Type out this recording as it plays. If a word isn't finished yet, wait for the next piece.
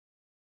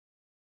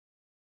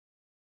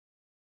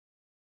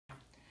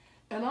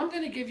and I'm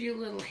going to give you a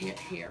little hint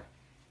here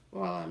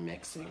while I'm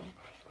mixing,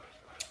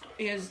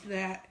 is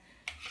that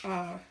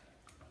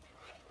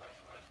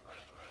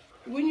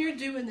when you're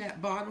doing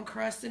that bottom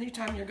crust,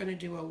 anytime you're going to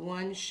do a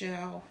one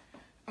shell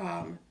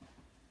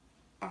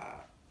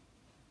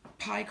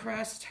pie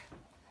crust,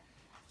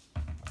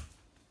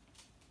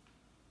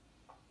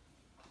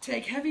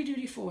 take heavy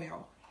duty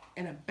foil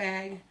and a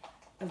bag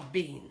of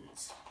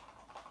beans.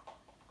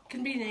 It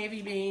can be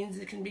navy beans,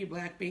 it can be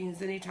black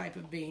beans, any type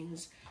of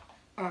beans.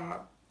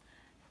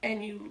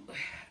 And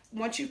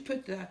once you've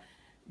put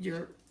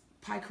your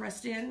pie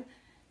crust in,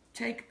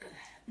 take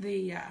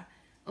the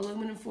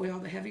aluminum foil,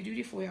 the heavy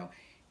duty foil,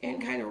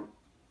 and kind of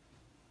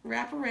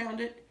wrap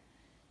around it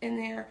in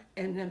there,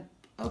 and then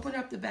open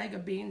up the bag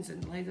of beans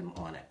and lay them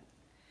on it.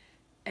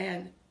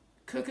 And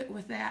cook it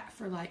with that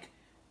for like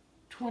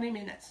 20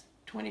 minutes,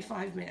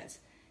 25 minutes.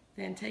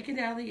 Then take it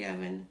out of the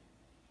oven,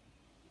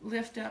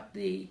 lift up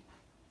the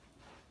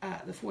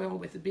foil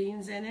with the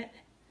beans in it,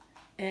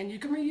 and you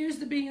can reuse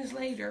the beans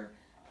later.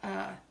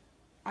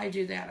 I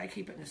do that. I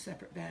keep it in a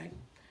separate bag.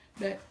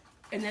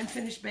 And then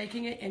finish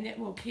baking it, and it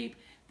will keep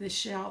the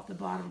shell at the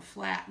bottom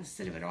flat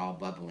instead of it all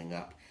bubbling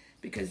up.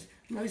 Because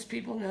most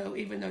people know,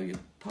 even though you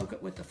poke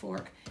it with the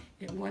fork,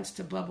 it wants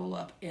to bubble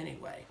up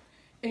anyway.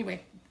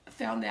 Anyway, I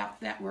found out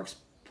that works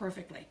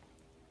perfectly.